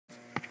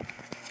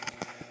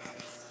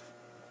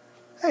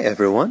Hey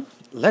everyone,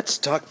 let's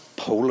talk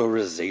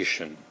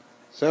polarization.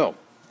 So,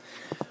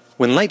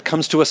 when light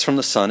comes to us from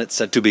the sun, it's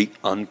said to be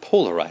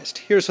unpolarized.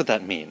 Here's what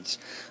that means.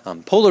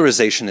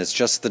 Polarization is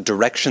just the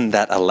direction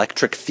that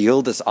electric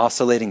field is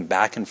oscillating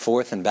back and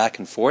forth and back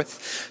and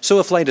forth. So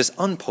if light is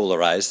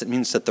unpolarized, it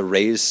means that the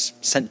rays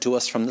sent to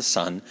us from the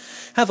sun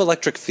have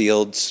electric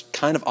fields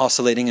kind of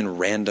oscillating in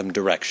random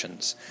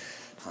directions,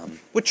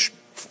 which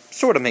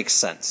sort of makes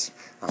sense.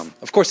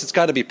 Of course, it's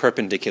got to be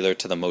perpendicular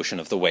to the motion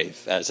of the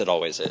wave, as it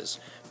always is.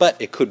 But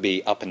it could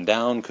be up and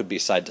down, could be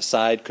side to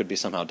side, could be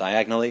somehow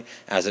diagonally,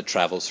 as it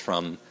travels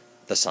from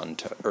the sun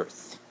to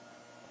Earth.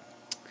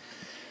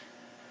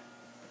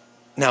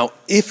 Now,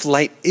 if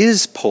light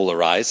is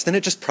polarized, then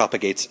it just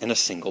propagates in a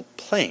single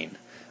plane.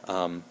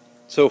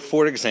 So,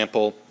 for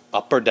example,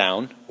 up or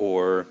down,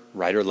 or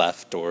right or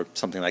left, or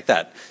something like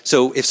that.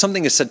 So, if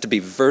something is said to be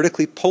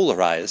vertically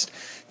polarized,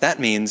 that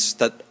means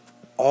that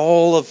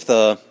all of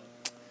the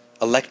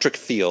electric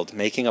field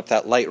making up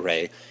that light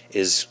ray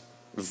is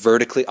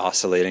vertically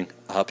oscillating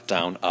up,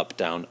 down, up,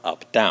 down,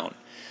 up, down.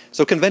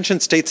 So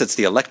convention states it's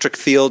the electric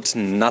field,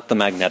 not the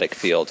magnetic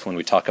field, when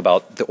we talk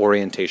about the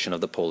orientation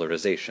of the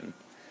polarization.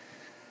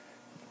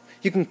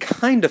 You can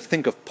kind of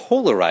think of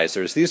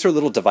polarizers. These are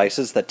little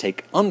devices that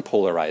take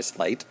unpolarized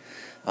light,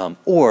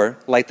 or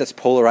light that's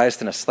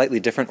polarized in a slightly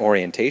different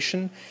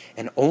orientation,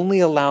 and only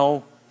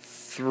allow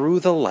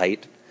through the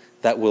light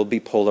that will be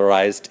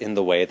polarized in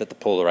the way that the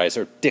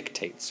polarizer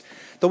dictates.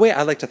 The way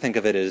I like to think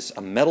of it is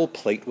a metal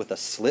plate with a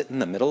slit in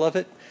the middle of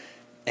it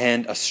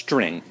and a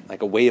string,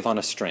 like a wave on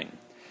a string.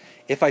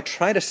 If I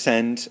try to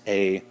send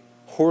a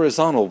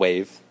horizontal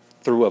wave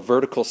through a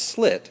vertical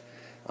slit,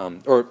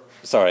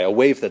 a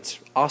wave that's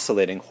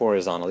oscillating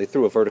horizontally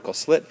through a vertical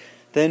slit,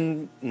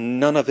 then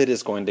none of it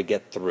is going to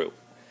get through.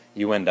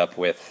 You end up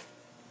with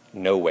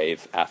no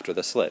wave after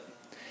the slit.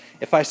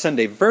 If I send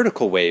a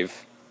vertical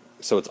wave,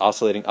 so it's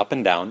oscillating up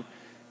and down,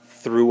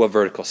 through a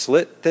vertical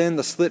slit, then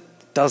the slit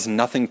does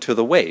nothing to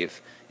the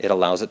wave. It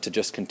allows it to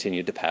just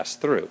continue to pass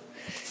through.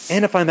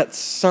 And if I'm at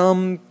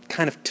some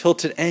kind of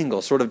tilted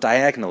angle, sort of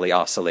diagonally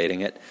oscillating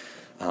it,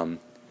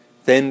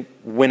 then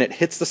when it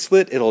hits the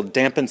slit, it'll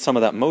dampen some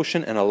of that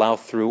motion and allow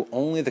through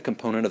only the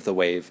component of the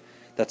wave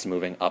that's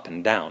moving up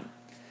and down.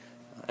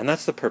 And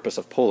that's the purpose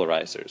of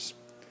polarizers.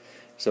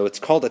 So it's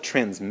called a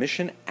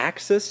transmission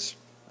axis,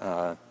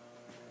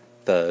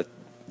 the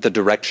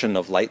direction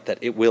of light that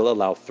it will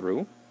allow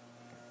through.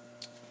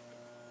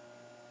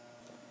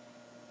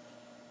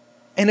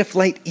 And if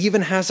light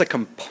even has a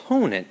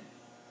component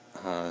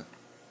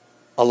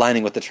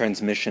aligning with the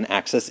transmission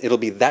axis, it'll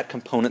be that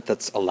component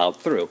that's allowed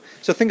through.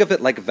 So think of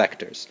it like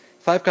vectors.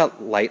 If I've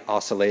got light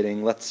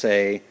oscillating, let's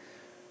say,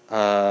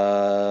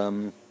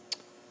 to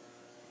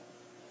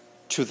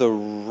the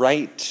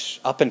right,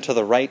 up and to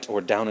the right, or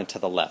down and to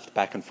the left,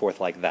 back and forth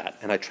like that,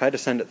 and I try to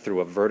send it through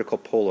a vertical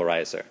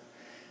polarizer,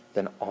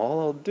 then all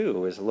I'll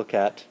do is look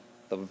at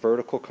the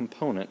vertical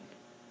component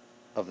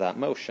of that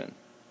motion.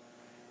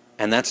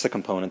 And that's the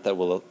component that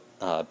will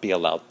be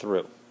allowed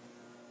through.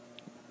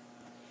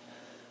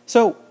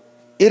 So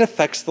it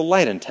affects the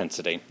light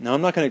intensity. Now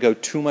I'm not going to go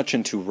too much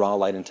into raw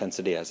light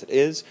intensity as it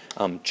is,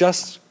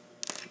 just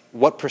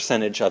what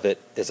percentage of it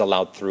is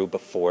allowed through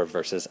before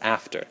versus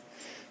after.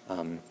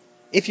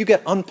 If you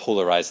get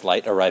unpolarized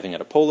light arriving at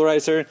a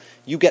polarizer,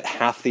 you get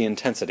half the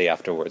intensity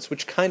afterwards,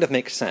 which kind of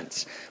makes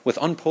sense. With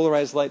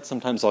unpolarized light,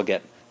 sometimes I'll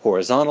get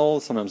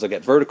horizontal, sometimes I'll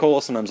get vertical,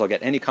 sometimes I'll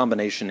get any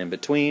combination in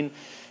between.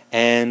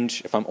 And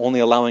if I'm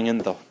only allowing in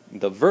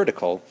the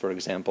vertical, for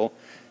example,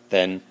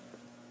 then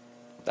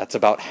that's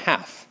about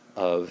half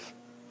of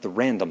the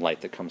random light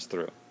that comes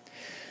through.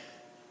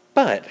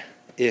 But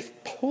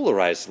if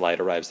polarized light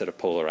arrives at a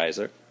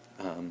polarizer,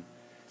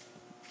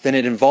 then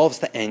it involves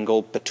the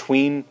angle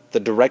between the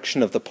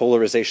direction of the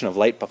polarization of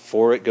light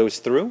before it goes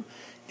through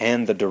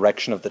and the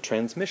direction of the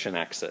transmission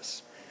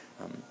axis.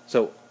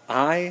 So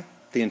the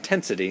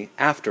intensity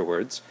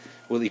afterwards,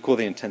 will equal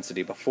the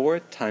intensity before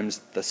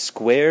times the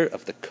square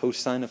of the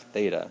cosine of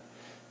theta,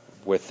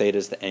 where theta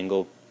is the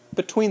angle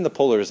between the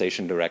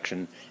polarization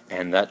direction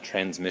and that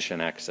transmission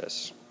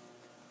axis.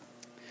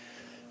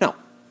 Now,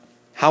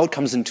 how it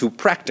comes into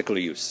practical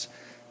use.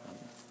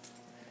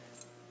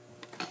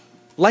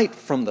 Light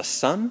from the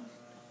sun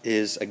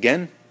is,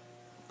 again,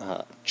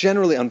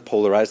 generally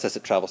unpolarized as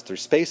it travels through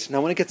space. Now,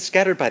 when it gets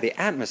scattered by the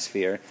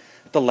atmosphere,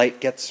 the light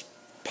gets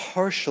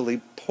partially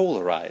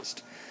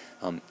polarized.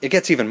 It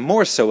gets even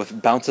more so if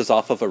it bounces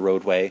off of a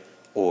roadway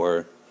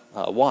or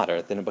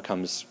water, then it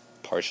becomes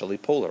partially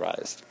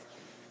polarized.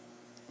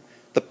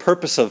 The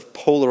purpose of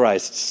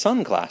polarized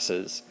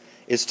sunglasses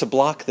is to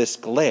block this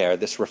glare,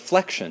 this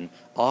reflection,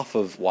 off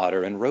of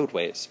water and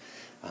roadways.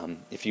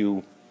 If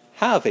you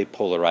have a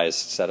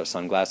polarized set of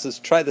sunglasses,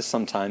 try this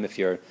sometime if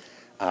you're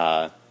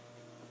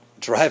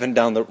driving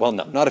down the... Well,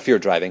 no, not if you're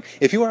driving.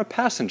 If you are a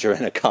passenger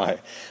in a car,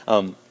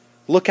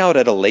 look out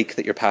at a lake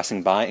that you're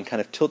passing by and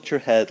kind of tilt your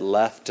head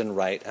left and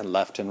right,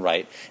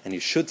 and you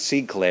should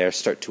see glare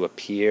start to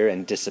appear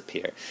and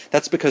disappear.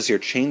 That's because you're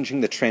changing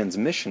the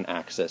transmission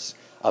axis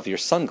of your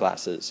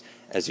sunglasses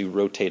as you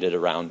rotate it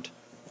around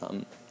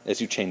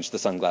as you change the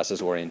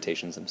sunglasses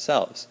orientations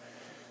themselves,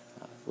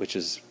 which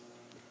is,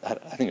 I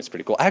think it's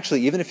pretty cool.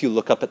 Actually, even if you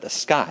look up at the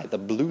sky, the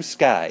blue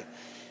sky,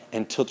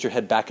 and tilt your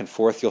head back and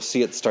forth, you'll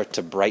see it start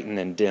to brighten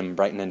and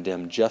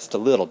dim just a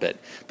little bit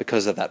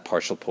because of that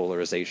partial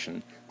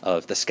polarization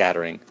of the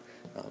scattering.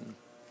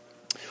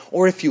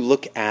 Or if you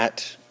look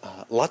at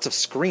lots of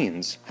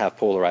screens have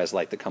polarized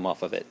light that come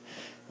off of it.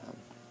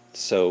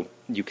 So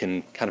you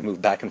can kind of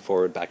move back and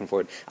forward, back and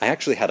forward. I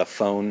actually had a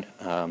phone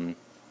a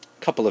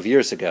couple of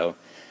years ago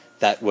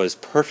that was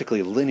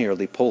perfectly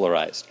linearly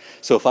polarized.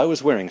 So if I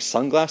was wearing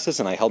sunglasses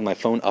and I held my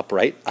phone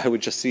upright, I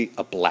would just see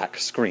a black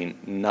screen,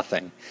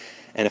 nothing.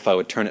 And if I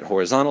would turn it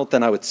horizontal,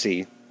 then I would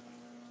see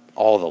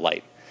all the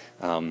light.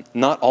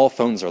 Not all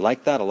phones are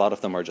like that. A lot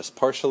of them are just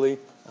partially,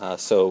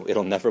 so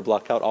it'll never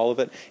block out all of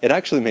it. It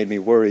actually made me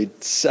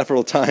worried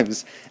several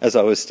times as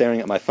I was staring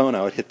at my phone.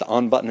 I would hit the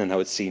on button and I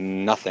would see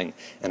nothing,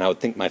 and I would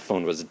think my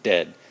phone was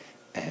dead.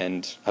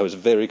 And I was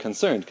very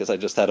concerned because I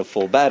just had a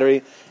full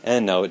battery,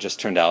 and no, it just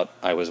turned out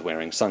I was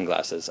wearing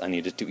sunglasses. I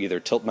needed to either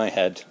tilt my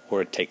head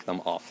or take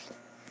them off.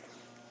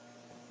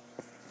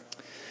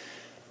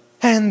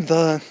 And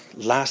the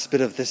last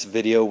bit of this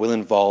video will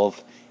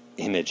involve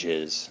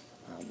images,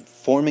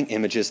 forming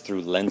images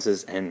through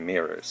lenses and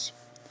mirrors.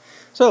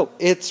 So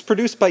it's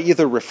produced by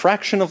either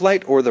refraction of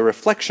light or the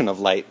reflection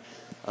of light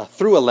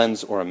through a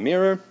lens or a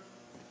mirror.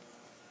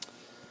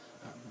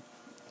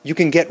 You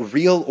can get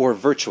real or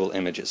virtual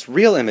images.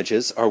 Real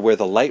images are where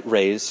the light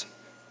rays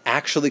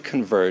actually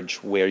converge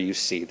where you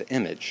see the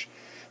image.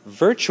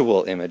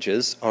 Virtual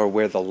images are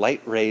where the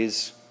light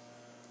rays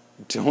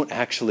don't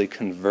actually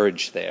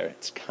converge there.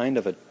 It's kind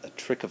of a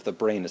trick of the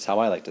brain, is how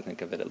I like to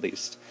think of it, at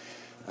least.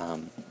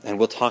 And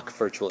we'll talk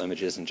virtual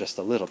images in just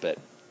a little bit.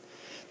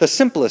 The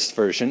simplest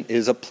version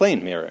is a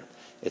plane mirror.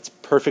 It's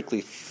perfectly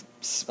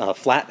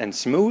flat and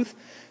smooth,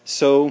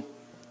 so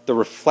the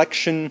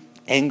reflection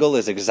angle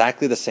is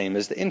exactly the same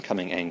as the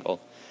incoming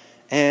angle,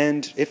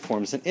 and it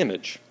forms an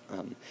image.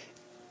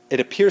 It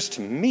appears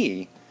to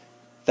me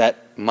that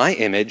my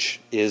image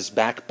is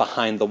back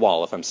behind the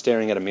wall. If I'm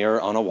staring at a mirror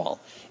on a wall,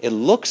 it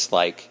looks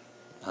like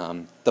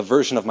the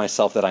version of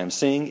myself that I'm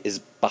seeing is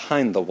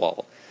behind the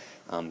wall.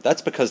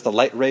 That's because the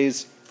light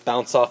rays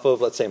bounce off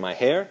of, let's say, my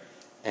hair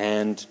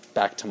and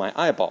back to my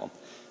eyeball.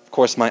 Of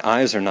course, my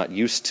eyes are not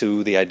used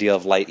to the idea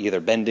of light either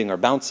bending or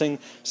bouncing,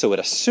 so it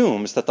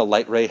assumes that the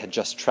light ray had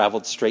just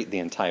traveled straight the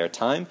entire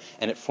time,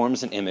 and it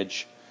forms an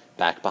image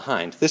back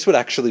behind. This would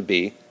actually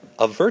be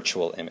a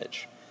virtual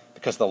image,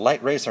 because the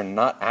light rays are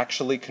not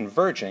actually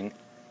converging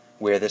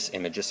where this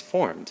image is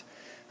formed.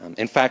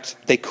 In fact,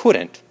 they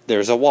couldn't.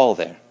 There's a wall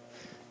there.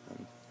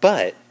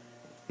 But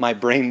my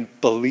brain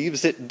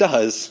believes it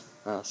does,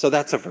 so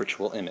that's a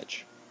virtual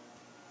image.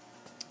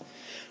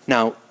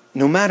 Now,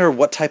 no matter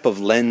what type of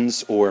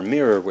lens or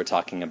mirror we're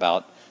talking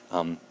about,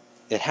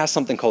 it has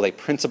something called a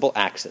principal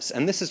axis.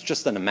 And this is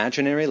just an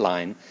imaginary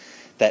line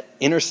that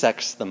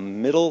intersects the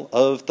middle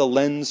of the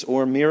lens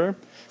or mirror,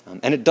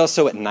 and it does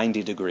so at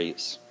 90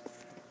 degrees.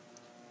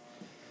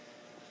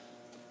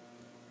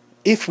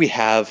 If we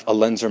have a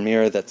lens or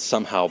mirror that's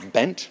somehow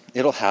bent,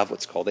 it'll have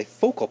what's called a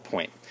focal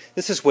point.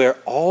 This is where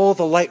all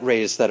the light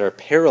rays that are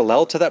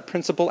parallel to that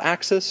principal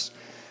axis,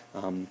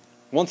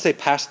 once they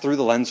pass through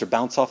the lens or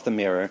bounce off the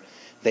mirror,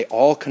 they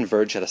all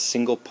converge at a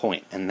single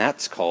point, and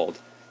that's called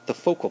the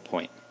focal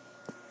point.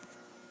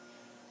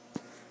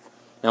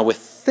 Now, with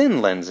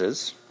thin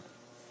lenses,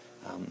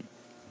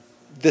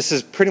 this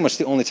is pretty much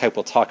the only type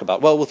we'll talk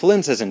about. Well, with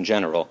lenses in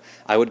general,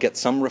 I would get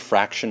some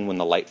refraction when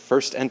the light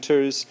first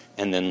enters,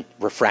 and then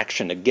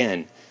refraction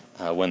again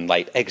when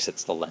light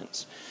exits the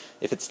lens.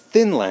 If it's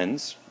thin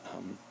lens,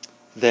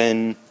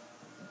 then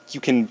you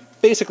can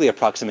basically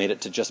approximate it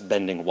to just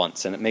bending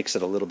once, and it makes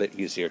it a little bit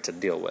easier to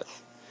deal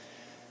with.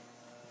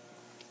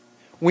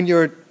 When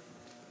you're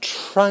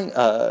trying,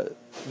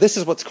 this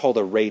is what's called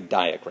a ray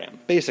diagram.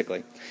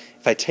 Basically,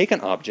 if I take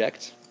an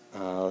object,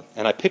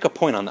 and I pick a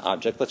point on the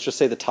object, let's just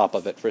say the top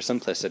of it for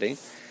simplicity,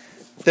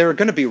 there are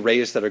going to be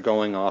rays that are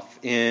going off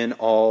in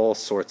all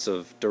sorts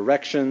of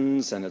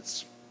directions, and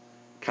it's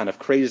kind of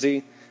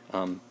crazy.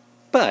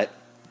 But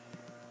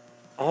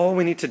all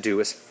we need to do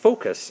is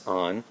focus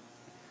on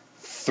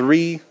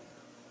 3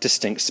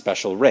 distinct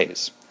special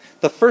rays.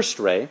 The first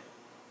ray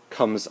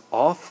comes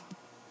off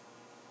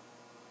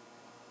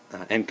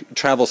and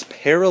travels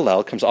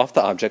parallel, comes off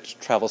the object,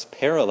 travels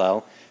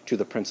parallel to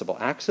the principal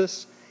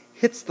axis,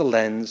 hits the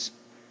lens,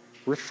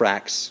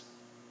 refracts,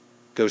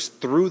 goes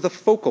through the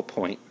focal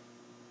point,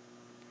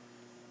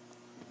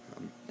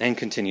 and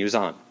continues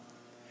on.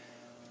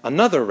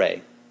 Another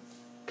ray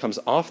comes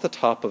off the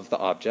top of the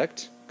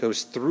object,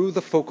 goes through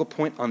the focal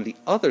point on the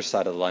other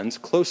side of the lens,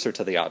 closer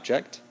to the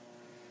object,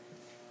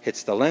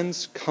 hits the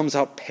lens, comes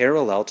out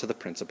parallel to the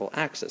principal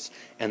axis.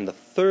 And the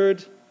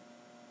third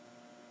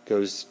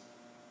goes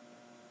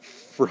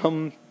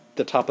from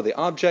the top of the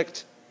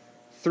object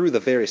through the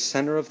very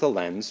center of the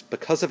lens,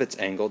 because of its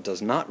angle,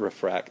 does not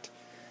refract,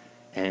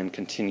 and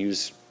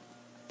continues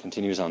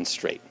on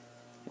straight.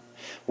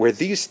 Where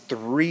these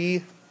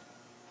 3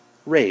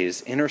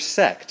 rays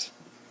intersect,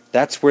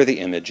 that's where the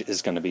image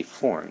is going to be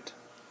formed.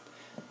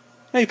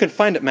 Now you can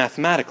find it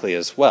mathematically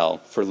as well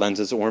for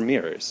lenses or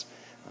mirrors.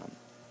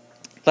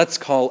 Let's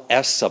call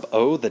S sub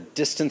O the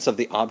distance of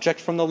the object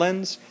from the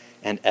lens,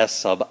 and S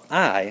sub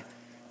I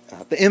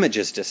the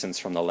image's distance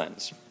from the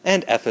lens,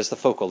 and F is the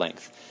focal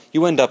length.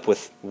 You end up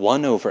with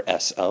 1 over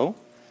SO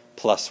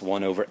plus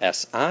 1 over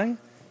SI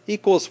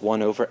equals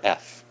 1 over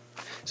F.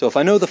 So if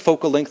I know the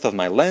focal length of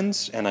my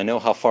lens, and I know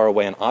how far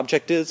away an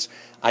object is,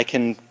 I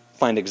can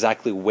find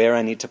exactly where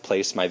I need to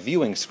place my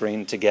viewing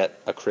screen to get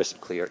a crisp,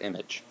 clear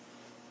image.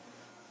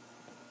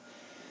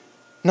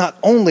 Not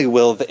only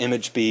will the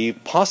image be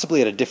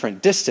possibly at a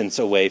different distance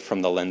away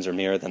from the lens or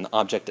mirror than the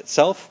object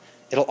itself,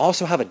 it'll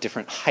also have a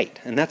different height,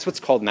 and that's what's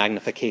called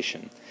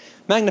magnification.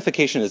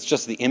 Magnification is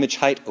just the image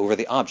height over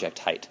the object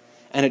height,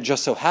 and it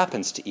just so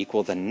happens to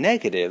equal the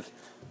negative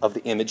of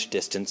the image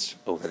distance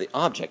over the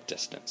object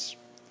distance.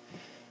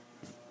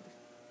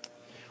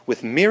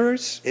 With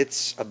mirrors,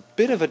 it's a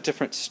bit of a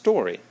different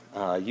story.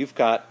 You've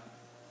got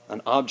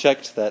an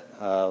object that,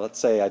 let's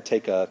say I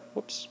take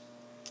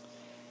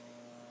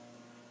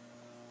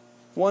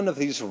one of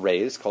these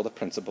rays, called a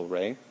principal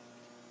ray.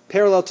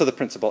 Parallel to the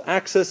principal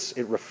axis,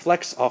 it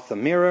reflects off the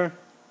mirror,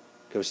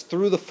 goes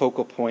through the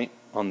focal point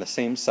on the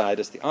same side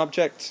as the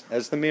object,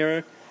 as the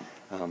mirror,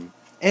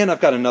 and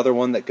I've got another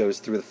one that goes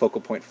through the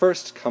focal point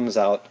first, comes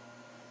out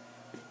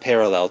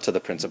parallel to the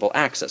principal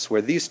axis.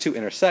 Where these two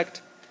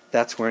intersect,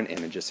 that's where an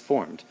image is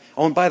formed.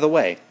 Oh, and by the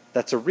way,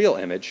 that's a real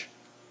image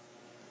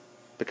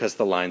because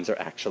the lines are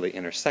actually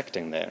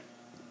intersecting there.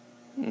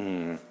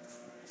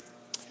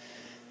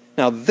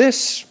 Now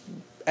this,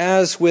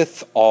 as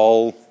with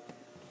all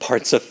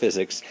parts of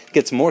physics,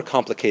 gets more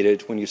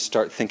complicated when you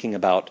start thinking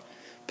about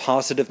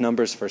positive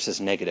numbers versus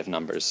negative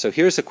numbers. So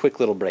here's a quick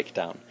little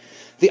breakdown.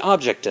 The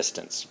object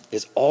distance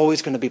is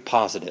always going to be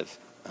positive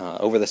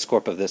over the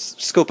scope of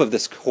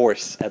this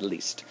course, at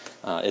least.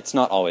 It's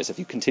not always. If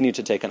you continue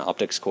to take an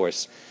optics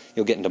course,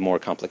 you'll get into more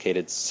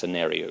complicated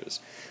scenarios.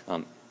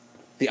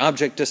 The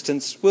object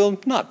distance will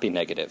not be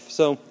negative,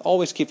 so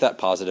always keep that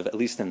positive, at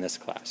least in this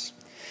class.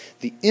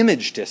 The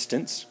image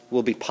distance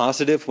will be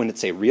positive when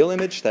it's a real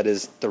image, that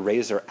is, the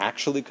rays are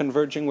actually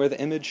converging where the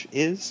image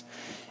is,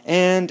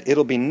 and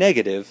it'll be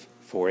negative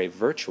for a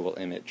virtual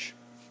image.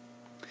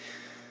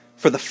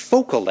 For the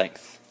focal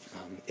length,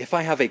 if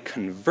I have a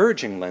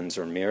converging lens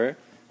or mirror,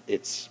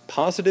 it's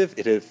positive.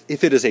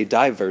 If it is a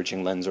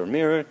diverging lens or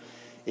mirror,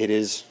 it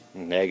is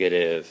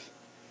negative.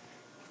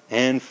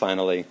 And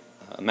finally,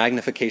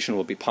 magnification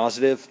will be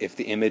positive if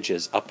the image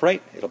is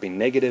upright. It'll be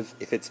negative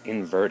if it's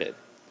inverted.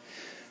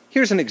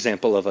 Here's an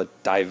example of a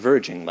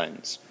diverging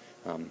lens.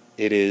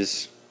 It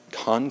is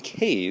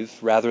concave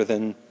rather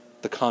than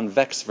the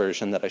convex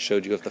version that I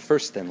showed you of the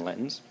first thin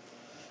lens.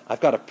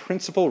 I've got a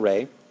principal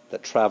ray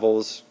that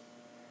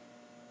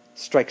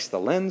strikes the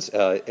lens.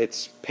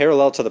 It's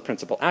parallel to the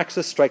principal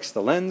axis, strikes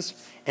the lens,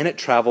 and it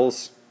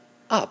travels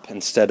up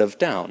instead of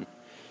down.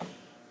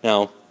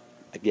 Now,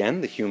 again,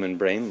 the human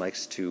brain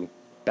likes to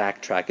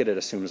backtrack it. It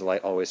assumes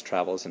light always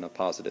travels in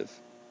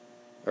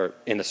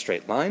a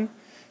straight line.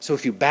 So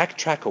if you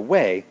backtrack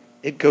away,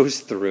 it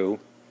goes through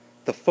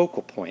the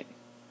focal point,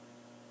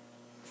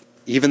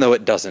 even though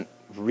it doesn't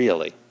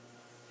really.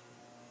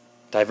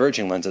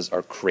 Diverging lenses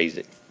are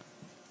crazy.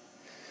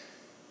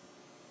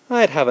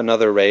 I'd have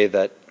another ray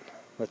that,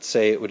 let's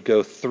say it would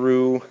go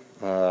through,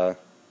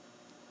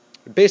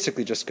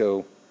 basically just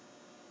go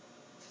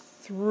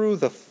through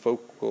the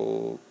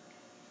focal.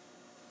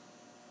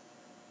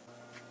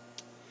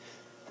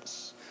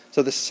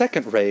 So the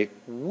second ray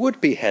would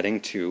be heading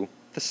to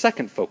the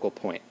second focal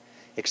point,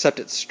 except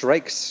it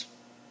strikes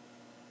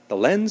the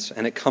lens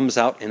and it comes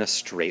out in a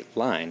straight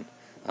line,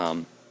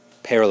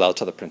 parallel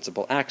to the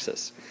principal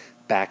axis.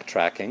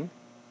 Backtracking,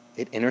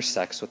 it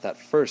intersects with that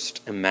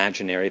first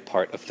imaginary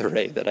part of the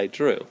ray that I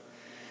drew.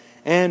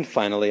 And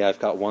finally, I've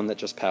got one that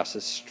just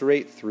passes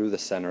straight through the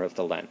center of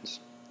the lens.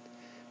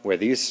 Where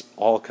these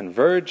all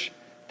converge,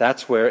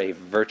 that's where a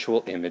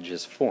virtual image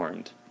is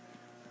formed.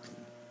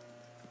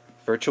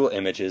 Virtual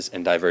images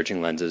and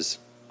diverging lenses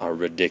are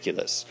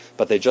ridiculous,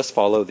 but they just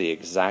follow the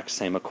exact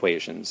same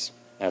equations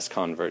as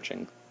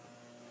converging.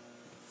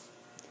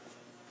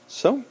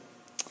 So,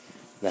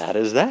 that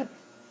is that.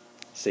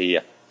 See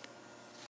ya.